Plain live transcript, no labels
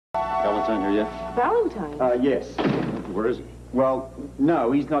Ballantine here yet? Ballantine? Yes. Where is he? Well,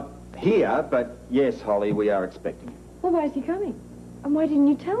 no, he's not here, but yes, Holly, we are expecting him. Well, why is he coming? And why didn't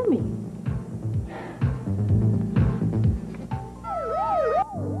you tell me?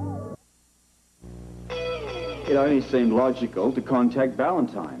 It only seemed logical to contact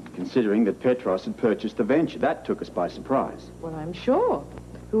Ballantine, considering that Petros had purchased the venture. That took us by surprise. Well, I'm sure.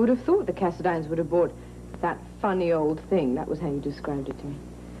 Who would have thought the Cassadines would have bought that funny old thing? That was how you described it to me.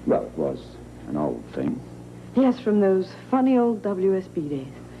 Well, it was an old thing. Yes, from those funny old WSB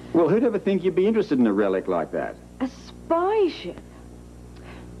days. Well, who'd ever think you'd be interested in a relic like that? A spy ship.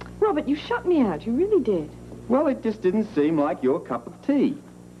 Robert, you shut me out. You really did. Well, it just didn't seem like your cup of tea.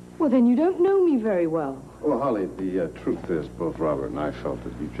 Well, then you don't know me very well. Well, Holly, the truth is both Robert and I felt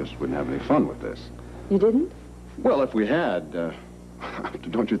that you just wouldn't have any fun with this. You didn't? Well, if we had,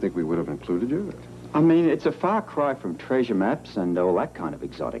 don't you think we would have included you? I mean, it's a far cry from treasure maps and all that kind of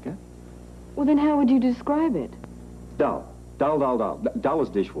exotica. Well, then how would you describe it? Dull. Dull, dull, dull. Dull as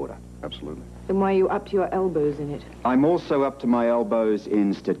dishwater. Absolutely. Then why are you up to your elbows in it? I'm also up to my elbows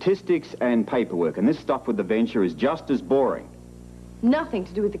in statistics and paperwork, and this stuff with the venture is just as boring. Nothing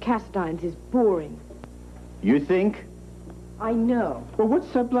to do with the Cassadines is boring. You think? I know. Well,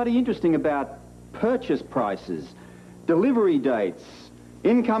 what's so bloody interesting about purchase prices, delivery dates,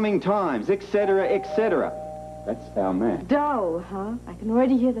 incoming times, etc., etc.? That's our man. Dull, huh? I can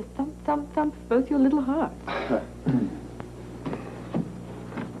already hear the thump, thump, thump of both your little hearts.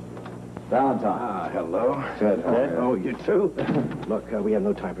 Ballantine. Ah, hello. Ted. Oh, you too? Look, we have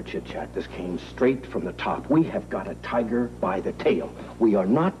no time for chit-chat. This came straight from the top. We have got a tiger by the tail. We are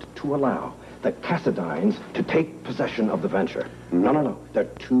not to allow the Cassadines to take possession of the venture. No, no, no. They're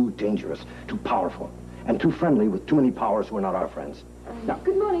too dangerous, too powerful, and too friendly with too many powers who are not our friends. Now,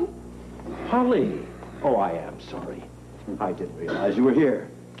 Good morning. Holly. Oh, I am sorry. I didn't realize you were here.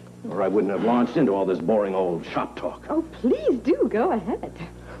 Or I wouldn't have launched into all this boring old shop talk. Oh, please do. Go ahead.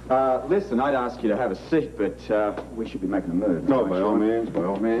 Listen, I'd ask you to have a seat, but we should be making a move. No, by all means, by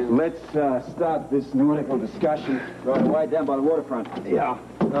all means. Let's start this nautical discussion right away down by the waterfront. Yeah.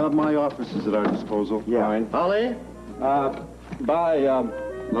 My office is at our disposal. Yeah. Fine. Holly? Bye,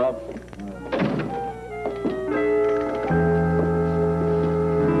 love.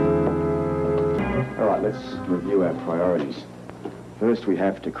 All right, let's review our priorities. First, we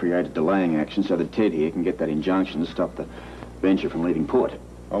have to create a delaying action so that Ted here can get that injunction to stop the venture from leaving port.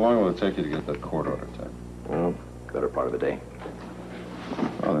 How long will it take you to get that court order, Ted? Well, better part of the day.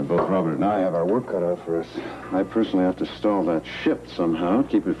 Well, then both Robert and I have our work cut out for us. I personally have to stall that ship somehow,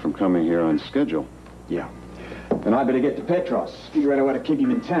 keep it from coming here on schedule. Yeah. Then I better get to Petros. Figure out a way to keep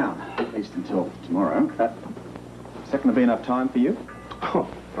him in town, at least until tomorrow. Is that going to be enough time for you? Oh,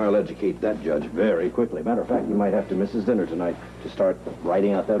 I'll educate that judge very quickly. Matter of fact, you might have to miss his dinner tonight to start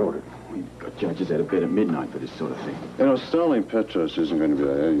writing out that order. We've got judges out of bed at midnight for this sort of thing. You know, stalling Petros isn't going to be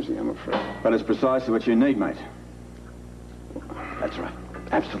that easy, I'm afraid. But it's precisely what you need, mate. That's right.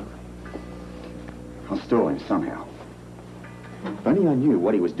 Absolutely. I'll stall him somehow. If only I knew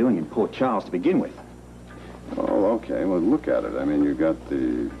what he was doing in Port Charles to begin with. Oh, okay. Well, look at it. I mean, you got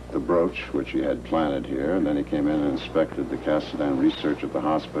the brooch, which he had planted here, and then he came in and inspected the Cassadine research at the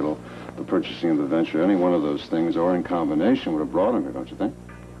hospital, the purchasing of the venture. Any one of those things, or in combination, would have brought him here, don't you think?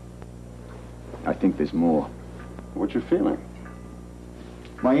 I think there's more. What's your feeling?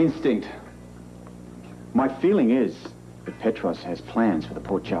 My instinct. My feeling is that Petros has plans for the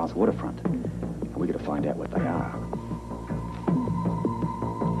Port Charles waterfront. And we got to find out what they are.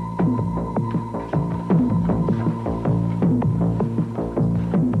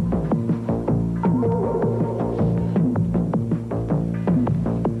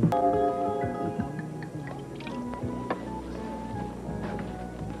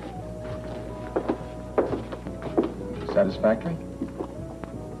 Satisfactory?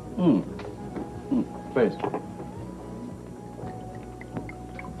 Please.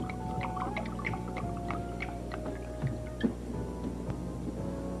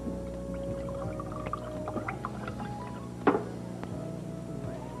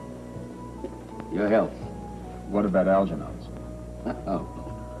 Your health. What about Algernon's? Oh.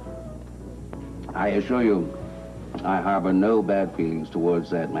 I assure you, I harbor no bad feelings towards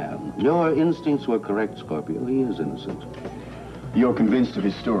that man. Your instincts were correct, Scorpio. He is innocent. You're convinced of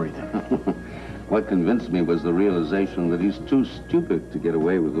his story, then? What convinced me was the realization that he's too stupid to get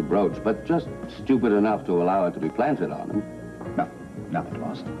away with the brooch, but just stupid enough to allow it to be planted on him. No, nothing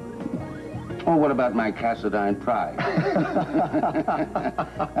lost. Oh, what about my Cassadine pride?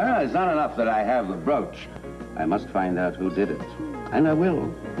 It's not enough that I have the brooch. I must find out who did it. And I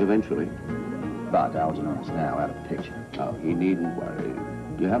will, eventually. But Algernon is now out of the picture. Oh, he needn't worry.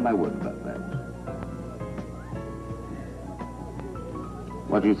 You have my word about that.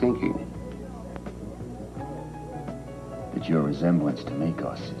 What are you thinking? That your resemblance to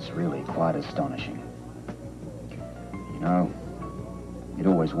Mikos is really quite astonishing. You know, it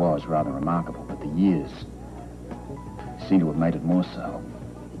always was rather remarkable, but the years seem to have made it more so.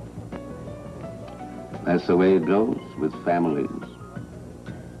 That's the way it goes with families.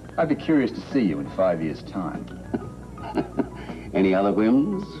 I'd be curious to see you in 5 years' time. Any other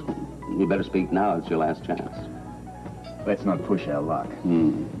whims? You better speak now. It's your last chance. Let's not push our luck.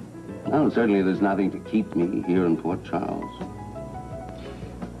 Well, certainly there's nothing to keep me here in Port Charles.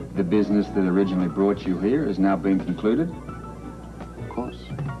 The business that originally brought you here has now been concluded? Of course.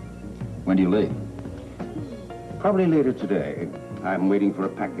 When do you leave? Probably later today. I'm waiting for a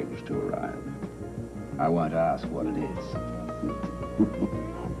package to arrive. I won't ask what it is.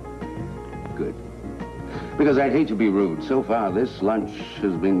 Good. Because I'd hate to be rude. So far, this lunch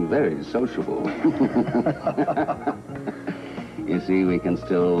has been very sociable. You see, we can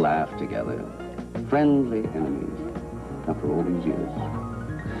still laugh together. Friendly enemies after all these years.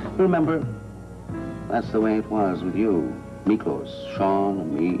 Remember, that's the way it was with you, Mikos, Sean,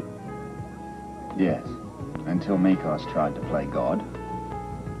 and me. Yes, until Mikos tried to play God.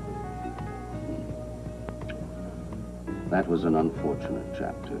 That was an unfortunate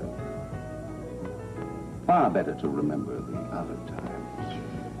chapter. Far better to remember the other times.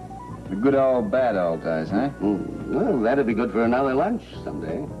 The good old, bad old days, eh? Well, that'd be good for another lunch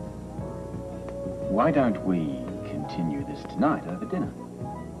someday. Why don't we continue this tonight over dinner?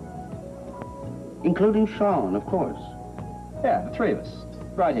 Including Sean, of course. Yeah, the three of us.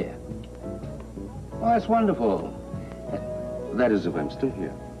 Right here. Oh, that's wonderful. That is if I'm still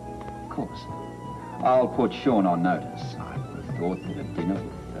here. Of course. I'll put Sean on notice. I would have thought that a dinner with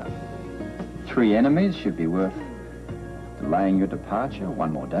three enemies should be worth delaying your departure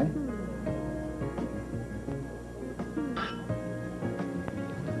one more day.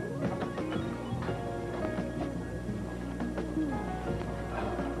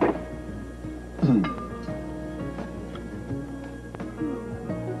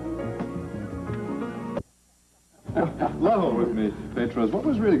 Level with me, Petros. What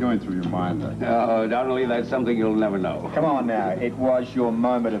was really going through your mind then? Oh, Donnelly, that's something you'll never know. Come on now. It was your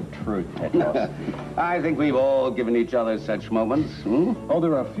moment of truth, Petros. I think we've all given each other such moments. Oh,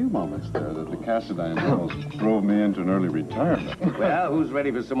 there are a few moments there that the Cassidines almost drove me into an early retirement. Well, who's ready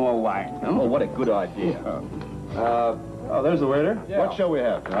for some more wine? Huh? Oh, what a good idea. Oh, there's the waiter. Yeah. What shall we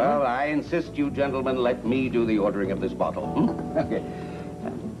have? Well, I insist you gentlemen let me do the ordering of this bottle. Okay.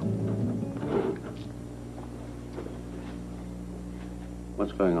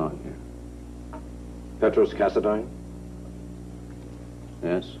 What's going on here? Petros Cassidine?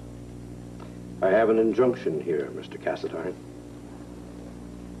 Yes? I have an injunction here, Mr. Cassidine.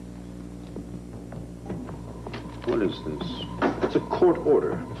 What is this? It's a court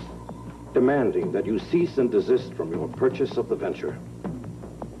order demanding that you cease and desist from your purchase of the venture.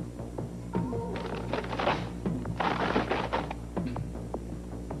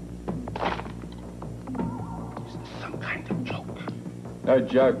 Is this some kind of joke? No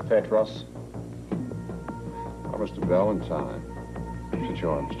joke, Petros. Oh, Mr. Ballantine, should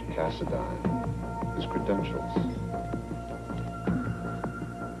show him Mr. Cassidine his credentials.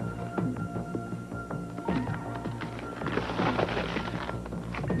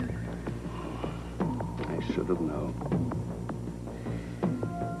 I should have known.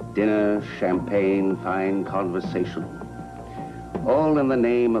 Dinner, champagne, fine conversation. All in the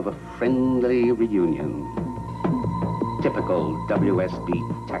name of a friendly reunion. Typical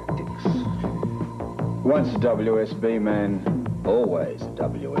WSB tactics. Once a WSB man, always a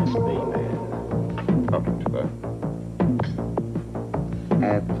WSB man. Nothing to that.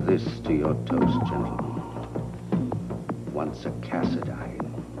 Add this to your toast, gentlemen. Once a Cassidine,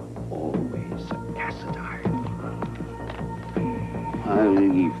 always a Cassidine. I'll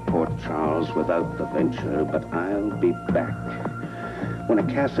leave Port Charles without the venture, but I'll be back. When a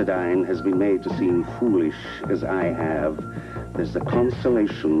Cassidine has been made to seem foolish as I have, there's the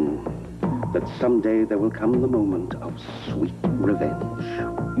consolation that someday there will come the moment of sweet revenge.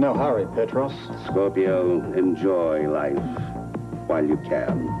 No hurry, Petros. Scorpio, enjoy life while you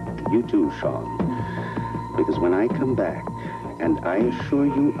can. You too, Sean. Because when I come back, and I assure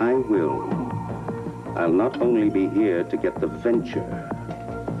you I will, I'll not only be here to get the venture,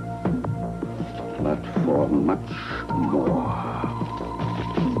 but for much more.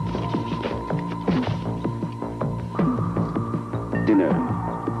 Dinner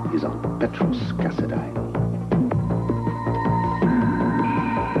is on Petros Cassidine.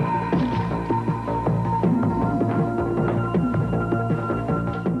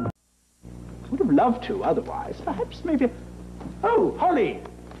 have loved to otherwise. Perhaps, maybe... Oh, Holly!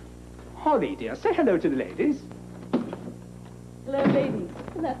 Holly, dear, say hello to the ladies. Hello, ladies.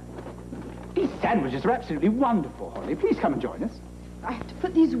 Hello. These sandwiches are absolutely wonderful, Holly. Please come and join us. I have to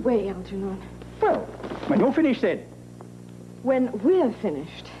put these away, Algernon. Well, when you're finished, then. When we're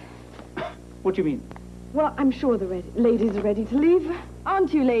finished. What do you mean? Well, I'm sure the ladies are ready to leave.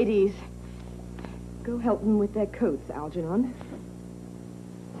 Aren't you, ladies? Go help them with their coats, Algernon.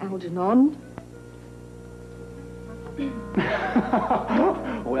 Algernon?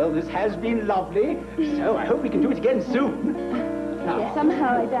 Well, this has been lovely, so I hope we can do it again soon. Now,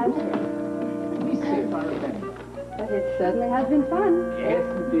 Somehow I doubt it. let me see if I remember. But it certainly has been fun. Yes,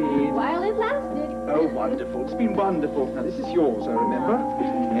 indeed. While it lasted. Oh, wonderful. It's been wonderful. Now, this is yours, I remember.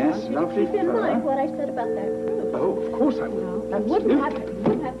 Yes, lovely Keep in mind fur. what I said about that fruit. Oh, of course I will. You wouldn't have to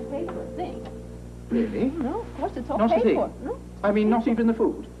pay for a thing. Really? No, of course it's all Not a paid thing? for. No, I mean, not even the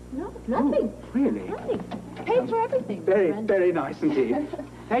food? no, nothing. Really? Nothing. Paid for everything. Very, friend. very nice indeed.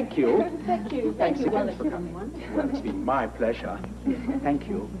 Thank you. Thank you. Thanks Thank you, again well, for coming. Well, it's been my pleasure. Thank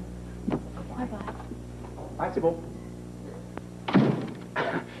you. Bye-bye. Bye, Sybil.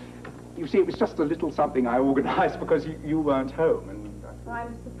 You see, it was just a little something I organised because you weren't home, and...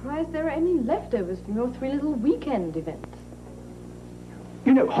 I'm surprised there are any leftovers from your 3 little weekend events.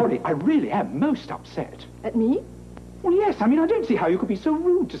 You know, Holly, I really am most upset. At me? Well, yes, I mean, I don't see how you could be so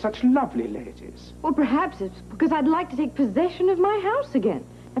rude to such lovely ladies. Well, perhaps it's because I'd like to take possession of my house again.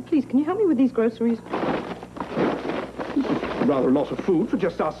 Now, please, can you help me with these groceries? Rather a lot of food for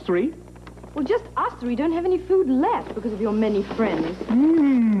just us 3. Well, just us 3 don't have any food left because of your many friends.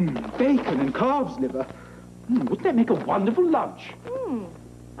 Bacon and calf's liver. Wouldn't that make a wonderful lunch?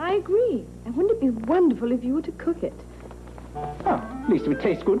 I agree. And wouldn't it be wonderful if you were to cook it? Oh, at least it would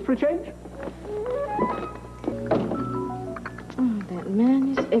taste good for a change. Oh, that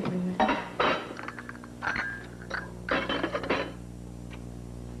man is everywhere.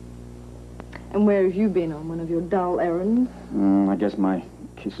 And where have you been on one of your dull errands? I guess my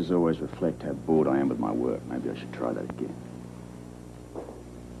kisses always reflect how bored I am with my work. Maybe I should try that again.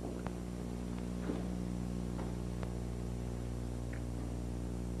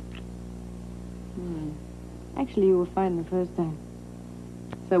 Actually, you were fine the first time.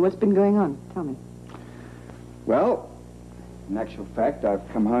 So what's been going on? Tell me. Well, in actual fact, I've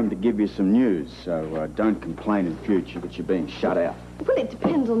come home to give you some news, so don't complain in future that you're being shut out. Well, it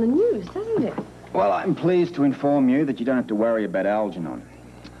depends on the news, doesn't it? Well, I'm pleased to inform you that you don't have to worry about Algernon.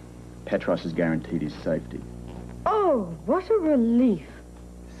 Petros has guaranteed his safety. Oh, what a relief.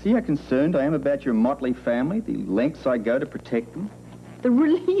 See how concerned I am about your motley family, the lengths I go to protect them? The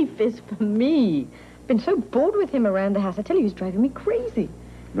relief is for me. I've been so bored with him around the house. I tell you, he's driving me crazy.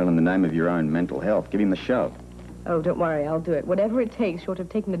 Well, in the name of your own mental health, give him the shove. Oh, don't worry, I'll do it. Whatever it takes, short of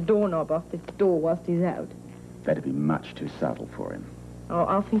taking the doorknob off this door whilst he's out. That'd be much too subtle for him. Oh,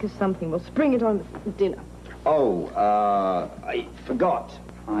 I'll think of something. We'll spring it on dinner. Oh, I forgot.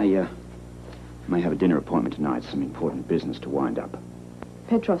 I may have a dinner appointment tonight, some important business to wind up.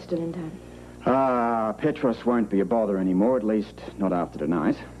 Petros still in town. Petros won't be a bother anymore, at least not after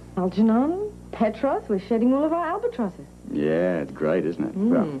tonight. Algernon, Petros, we're shedding all of our albatrosses. Yeah, it's great, isn't it?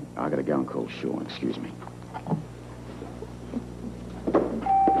 Well, I gotta go and call Sean, excuse me.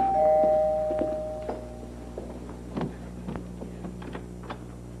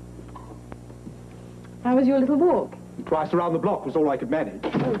 How was your little walk? Twice around the block was all I could manage.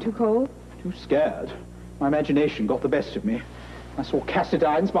 Oh, too cold? Too scared. My imagination got the best of me. I saw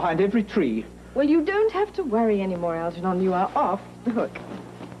cassidines behind every tree. Well, you don't have to worry anymore, Algernon. You are off the hook.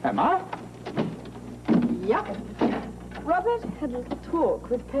 Am I? Yep. Robert had a little talk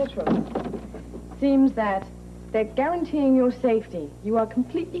with Petros. Seems that they're guaranteeing your safety. You are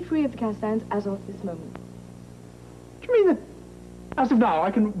completely free of the cassidines as of this moment. Do you mean that, as of now,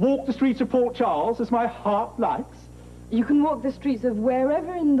 I can walk the streets of Port Charles as my heart likes? You can walk the streets of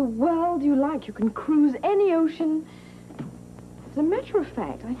wherever in the world you like. You can cruise any ocean. As a matter of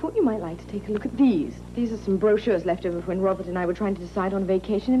fact, I thought you might like to take a look at these. These are some brochures left over when Robert and I were trying to decide on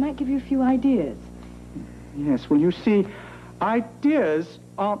vacation. They might give you a few ideas. Yes, well, you see, ideas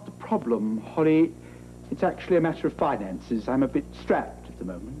aren't the problem, Holly. It's actually a matter of finances. I'm a bit strapped at the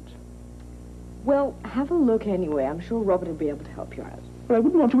moment. Well, have a look anyway. I'm sure Robert will be able to help you out. But I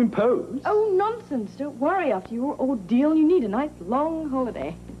wouldn't want to impose. Oh, nonsense. Don't worry. After your ordeal, you need a nice long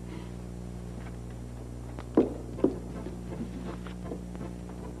holiday.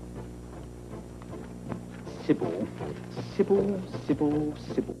 Sybil, Sybil, Sybil,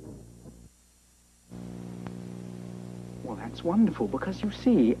 Sybil. Well, that's wonderful, because you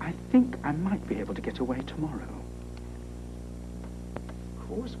see, I think I might be able to get away tomorrow. Of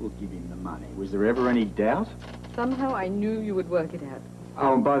course we'll give him the money. Was there ever any doubt? Somehow I knew you would work it out.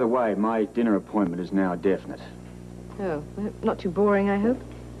 Oh, and by the way, my dinner appointment is now definite. Oh, not too boring, I hope.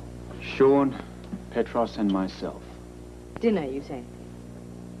 Sean, Petros, and myself. Dinner, you say?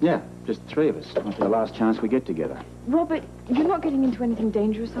 Yeah, just three of us. Might be the last chance we get together. Robert, you're not getting into anything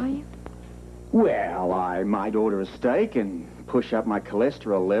dangerous, are you? Well, I might order a steak and push up my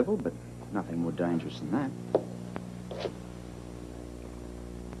cholesterol level, but nothing more dangerous than that.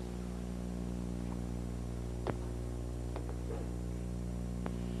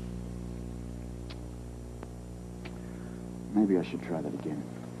 Maybe I should try that again.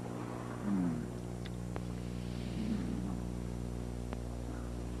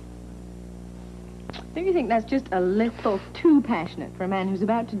 Don't you think that's just a little too passionate for a man who's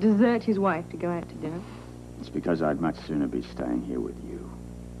about to desert his wife to go out to dinner? It's because I'd much sooner be staying here with you.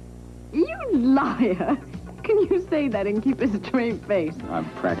 You liar! Can you say that and keep a straight face? I've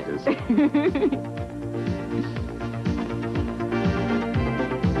practiced.